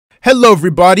Hello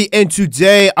everybody, and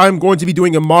today I'm going to be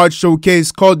doing a mod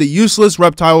showcase called the Useless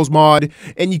Reptiles Mod,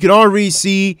 and you can already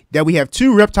see that we have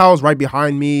two reptiles right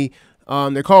behind me.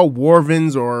 They're called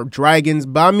wyverns or dragons,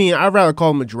 but I mean, I'd rather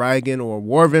call them a dragon or a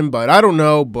wyvern, but I don't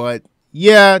know, but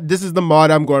yeah, this is the mod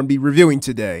I'm going to be reviewing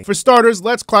today. For starters,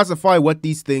 let's classify what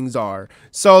these things are.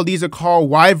 So these are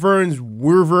called wyverns,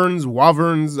 wyverns,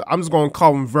 I'm just going to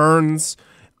call them verns.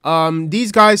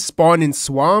 These guys spawn in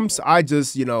swamps. I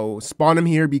just, spawn them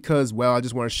here because, well, I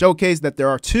just want to showcase that there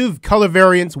are two color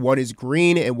variants. One is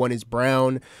green and one is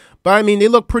brown. But I mean, they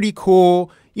look pretty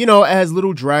cool, as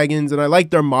little dragons, and I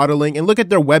like their modeling. And look at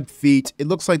their webbed feet. It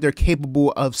looks like they're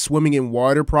capable of swimming in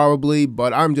water probably,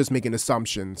 but I'm just making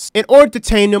assumptions. In order to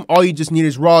tame them, all you just need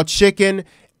is raw chicken.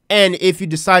 And if you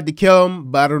decide to kill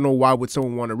them, but I don't know why would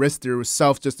someone want to risk their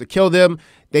self just to kill them,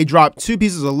 they drop 2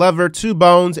 pieces of liver, 2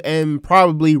 bones, and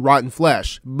probably rotten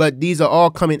flesh. But these are all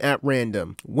coming at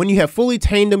random. When you have fully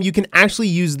tamed them, you can actually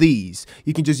use these.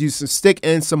 You can just use some stick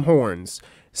and some horns.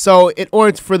 So in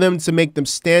order for them to make them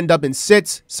stand up and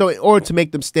sit,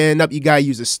 you gotta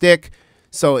use a stick.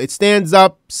 So it stands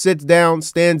up, sits down,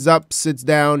 stands up, sits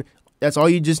down. That's all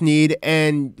you just need.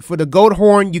 And for the goat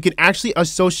horn, you can actually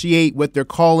associate with their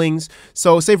callings.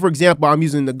 So say, for example, I'm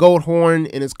using the goat horn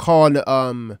and it's called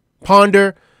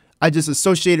ponder. I just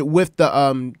associate it with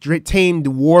the tamed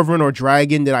wyvern or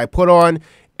dragon that I put on.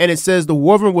 And it says the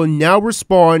wyvern will now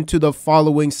respond to the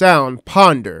following sound,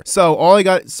 ponder.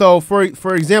 So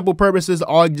for example purposes,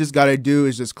 all I just got to do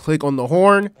is just click on the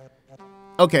horn.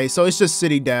 Okay, so it's just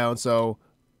sitting down. So,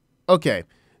 okay.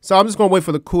 So I'm just going to wait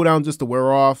for the cooldown just to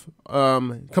wear off.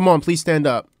 Come on, please stand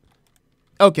up.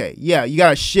 Okay, yeah, you got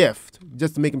to shift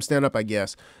just to make him stand up, I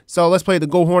guess. So let's play the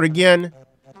goat horn again.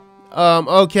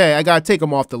 Okay, I got to take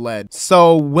him off the lead.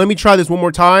 So let me try this one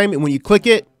more time. And when you click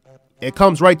it, it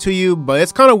comes right to you. But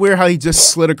it's kind of weird how he just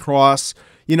slid across.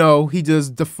 He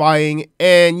just defying.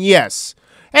 And yes.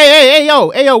 Hey, yo,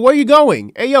 where are you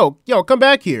going? Hey, yo, come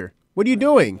back here. What are you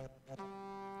doing?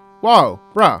 Wow,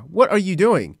 bruh, what are you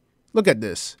doing? Look at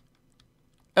this.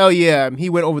 Oh yeah, he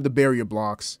went over the barrier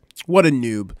blocks. What a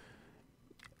noob.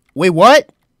 Wait,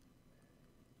 what?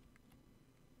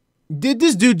 Did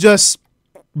this dude just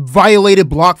violated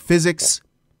block physics?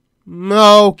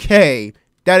 Okay,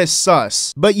 that is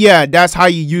sus. But yeah, that's how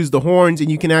you use the horns, and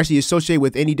you can actually associate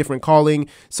with any different calling.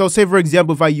 So say for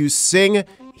example, if I use sing,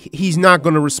 he's not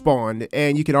going to respond,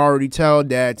 and you can already tell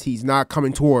that he's not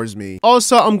coming towards me.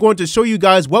 Also, I'm going to show you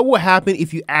guys what will happen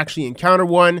if you actually encounter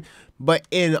one. But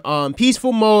in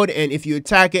peaceful mode, and if you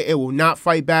attack it, it will not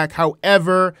fight back.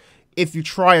 However, if you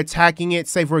try attacking it,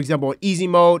 say for example in easy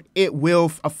mode, it will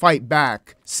fight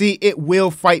back. See, it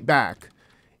will fight back.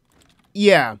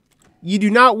 Yeah, you do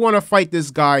not want to fight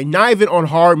this guy, not even on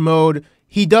hard mode.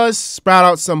 He does sprout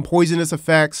out some poisonous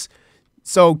effects,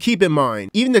 so keep in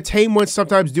mind. Even the tame ones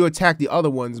sometimes do attack the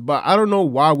other ones, but I don't know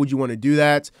why would you want to do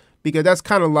that, because that's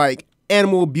kind of like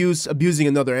animal abuse, abusing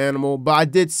another animal. But I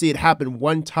did see it happen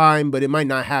one time, but it might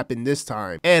not happen this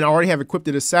time. And I already have equipped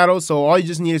it a saddle, so all you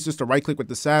just need is just to right click with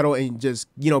the saddle and just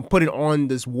put it on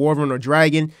this wyvern or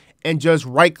dragon, and just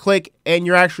right click, and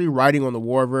you're actually riding on the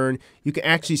wyvern. You can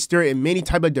actually steer it in many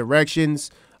type of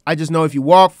directions. I just know if you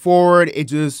walk forward, it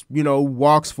just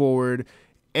walks forward.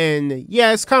 And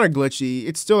yeah, it's kind of glitchy.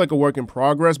 It's still like a work in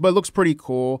progress, but it looks pretty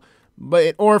cool. But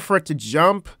in order for it to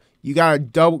jump, you gotta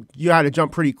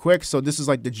jump pretty quick. So this is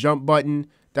like the jump button.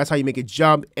 That's how you make it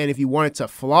jump. And if you want it to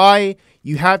fly,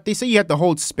 they say you have to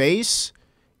hold space,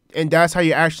 and that's how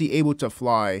you're actually able to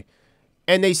fly.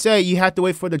 And they say you have to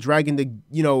wait for the dragon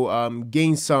to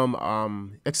gain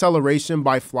some acceleration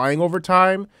by flying over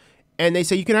time. And they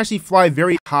say you can actually fly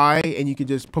very high, and you can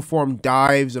just perform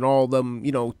dives and all them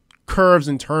curves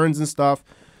and turns and stuff.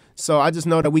 So I just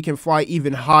know that we can fly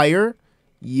even higher.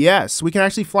 Yes, we can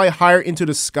actually fly higher into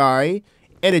the sky,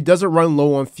 and it doesn't run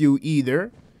low on fuel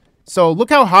either. So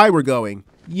look how high we're going.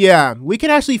 Yeah, we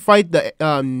can actually fight the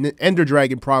Ender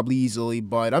Dragon probably easily,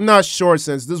 but I'm not sure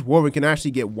since this wyvern can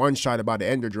actually get one shot by the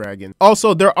Ender Dragon.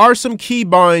 Also, there are some key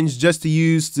binds just to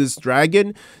use this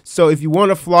dragon. So if you want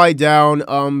to fly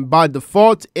down, by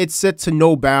default, it's set to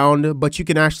no bound, but you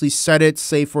can actually set it.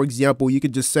 Say, for example, you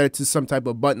could just set it to some type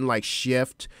of button like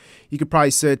shift. You could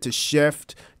probably set it to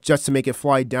shift just to make it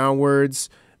fly downwards.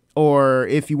 Or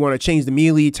if you want to change the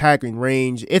melee, attack, and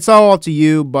range, it's all up to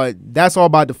you, but that's all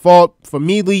by default. For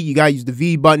melee, you gotta use the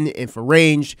V button, and for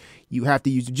range, you have to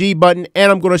use the G button,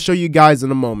 and I'm going to show you guys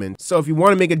in a moment. So if you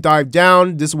want to make it dive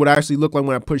down, this is what it actually look like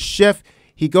when I push shift.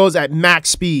 He goes at max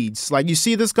speeds. Like, you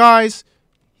see this, guys?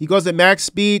 He goes at max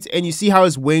speeds, and you see how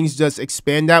his wings just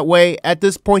expand that way. At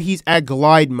this point, he's at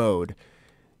glide mode.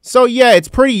 So yeah, it's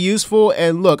pretty useful,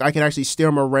 and look, I can actually steer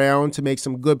him around to make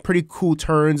some good, pretty cool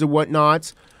turns and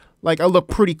whatnot. Like, I look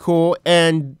pretty cool,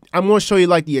 and I'm going to show you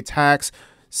like the attacks.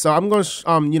 So I'm going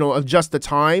to, you know, adjust the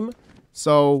time.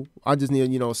 So I just need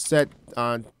to, you know, set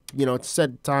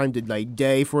time to like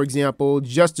day, for example,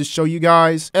 just to show you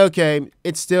guys. Okay,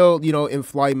 it's still, you know, in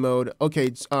flight mode.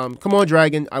 Okay, come on,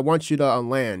 dragon, I want you to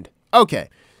land. Okay,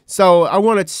 so I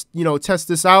want to, you know, test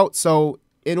this out. So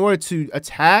in order to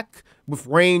attack with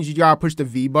range, you gotta push the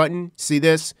V button. See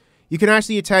this? You can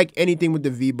actually attack anything with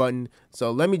the V button.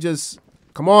 So let me just,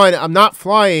 come on, I'm not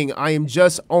flying, I am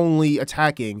just only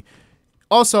attacking.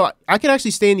 Also, I can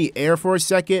actually stay in the air for a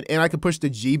second, and I can push the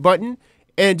G button,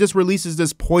 and it just releases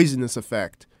this poisonous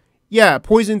effect. Yeah,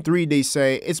 poison 3, they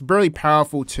say. It's very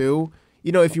powerful too.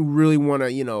 You know, if you really want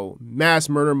to, you know, mass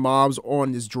murder mobs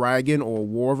on this dragon or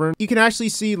wyvern, you can actually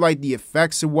see like the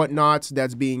effects and whatnot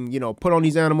that's being, you know, put on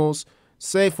these animals.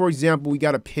 Say, for example, we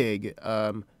got a pig.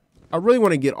 I really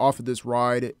want to get off of this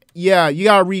ride. Yeah, you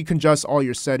gotta reconjust all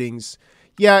your settings.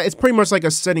 Yeah, it's pretty much like a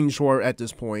setting chore at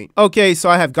this point. Okay, so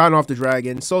I have gotten off the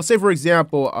dragon. So say, for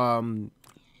example,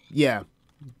 yeah,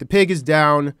 the pig is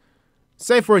down.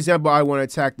 Say, for example, I want to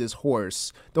attack this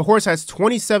horse. The horse has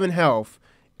 27 health.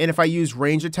 And if I use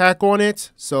range attack on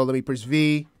it, so let me push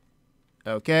V.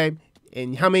 Okay.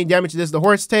 And how many damage does the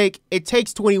horse take? It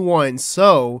takes 21.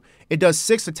 So it does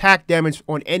 6 attack damage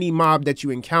on any mob that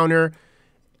you encounter.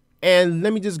 And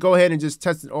let me just go ahead and just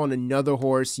test it on another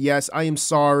horse. Yes, I am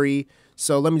sorry.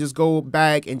 So let me just go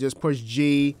back and just push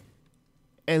G.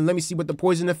 And let me see what the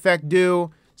poison effect do.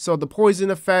 So the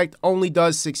poison effect only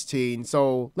does 16.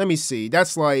 So let me see.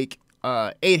 That's like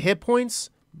 8 hit points.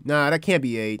 Nah, that can't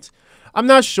be 8. I'm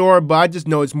not sure, but I just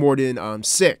know it's more than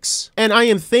 6. And I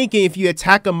am thinking if you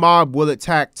attack a mob, will it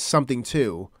attack something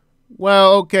too?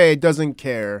 Well, okay, it doesn't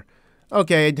care.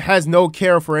 Okay, it has no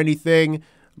care for anything.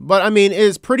 But I mean, it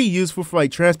is pretty useful for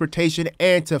like transportation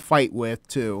and to fight with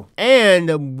too.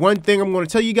 And one thing I'm going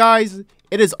to tell you guys,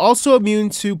 it is also immune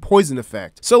to poison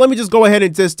effect. So let me just go ahead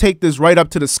and just take this right up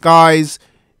to the skies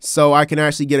so I can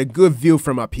actually get a good view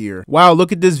from up here. Wow,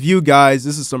 look at this view, guys.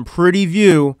 This is some pretty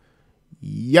view.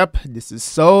 Yep, this is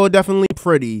so definitely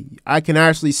pretty. I can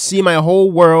actually see my whole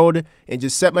world and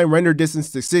just set my render distance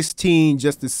to 16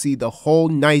 just to see the whole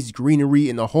nice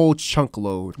greenery and the whole chunk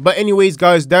load. But anyways,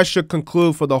 guys, that should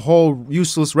conclude for the whole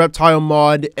Useless Reptile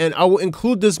mod, and I will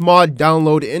include this mod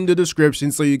download in the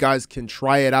description so you guys can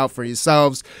try it out for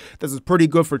yourselves. This is pretty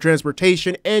good for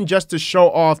transportation and just to show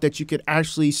off that you could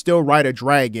actually still ride a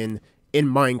dragon in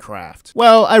Minecraft.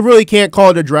 Well, I really can't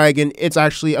call it a dragon. It's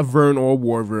actually a vern or a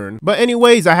wyvern. But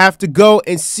anyways, I have to go,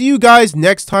 and see you guys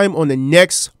next time on the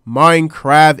next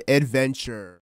Minecraft adventure.